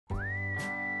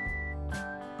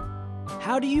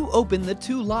How do you open the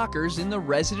 2 lockers in the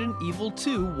Resident Evil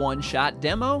 2 one-shot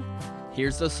demo?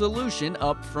 Here's the solution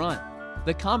up front.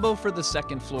 The combo for the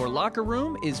 2nd floor locker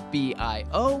room is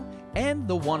BIO, and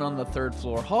the one on the 3rd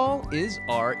floor hall is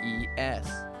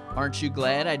RES. Aren't you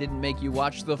glad I didn't make you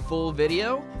watch the full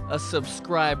video? A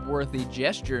subscribe-worthy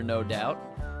gesture, no doubt.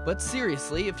 But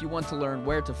seriously, if you want to learn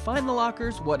where to find the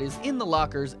lockers, what is in the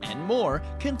lockers, and more,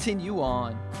 continue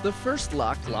on. The first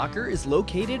locked locker is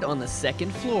located on the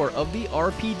 2nd floor of the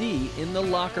RPD in the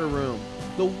locker room,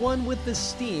 the one with the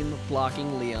steam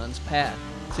blocking Leon's path.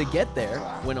 To get there,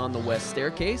 when on the west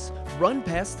staircase, run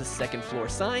past the 2nd floor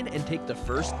sign and take the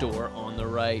first door on the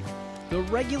right. The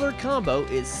regular combo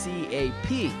is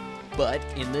CAP, but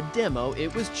in the demo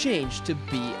it was changed to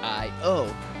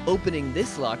BIO. Opening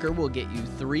this locker will get you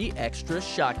 3 extra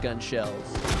shotgun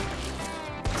shells.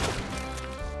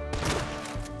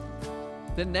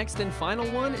 The next and final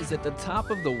one is at the top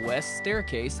of the west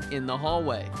staircase in the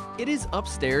hallway. It is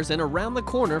upstairs and around the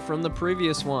corner from the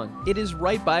previous one. It is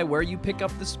right by where you pick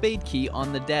up the spade key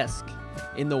on the desk.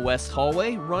 In the west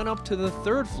hallway, run up to the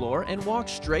 3rd floor and walk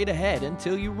straight ahead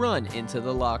until you run into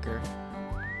the locker.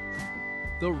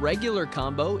 The regular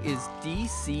combo is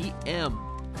DCM,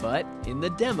 but in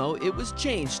the demo it was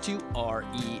changed to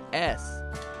RES.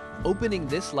 Opening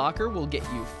this locker will get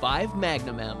you 5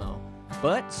 Magnum ammo.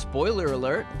 But, spoiler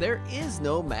alert, there is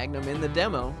no Magnum in the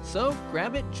demo, so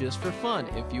grab it just for fun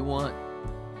if you want.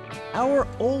 Our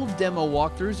old demo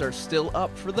walkthroughs are still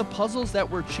up for the puzzles that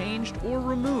were changed or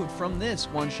removed from this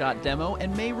one-shot demo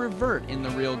and may revert in the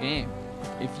real game.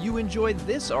 If you enjoyed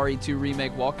this RE2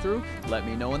 Remake walkthrough, let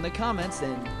me know in the comments,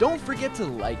 and don't forget to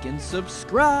like and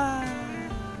subscribe!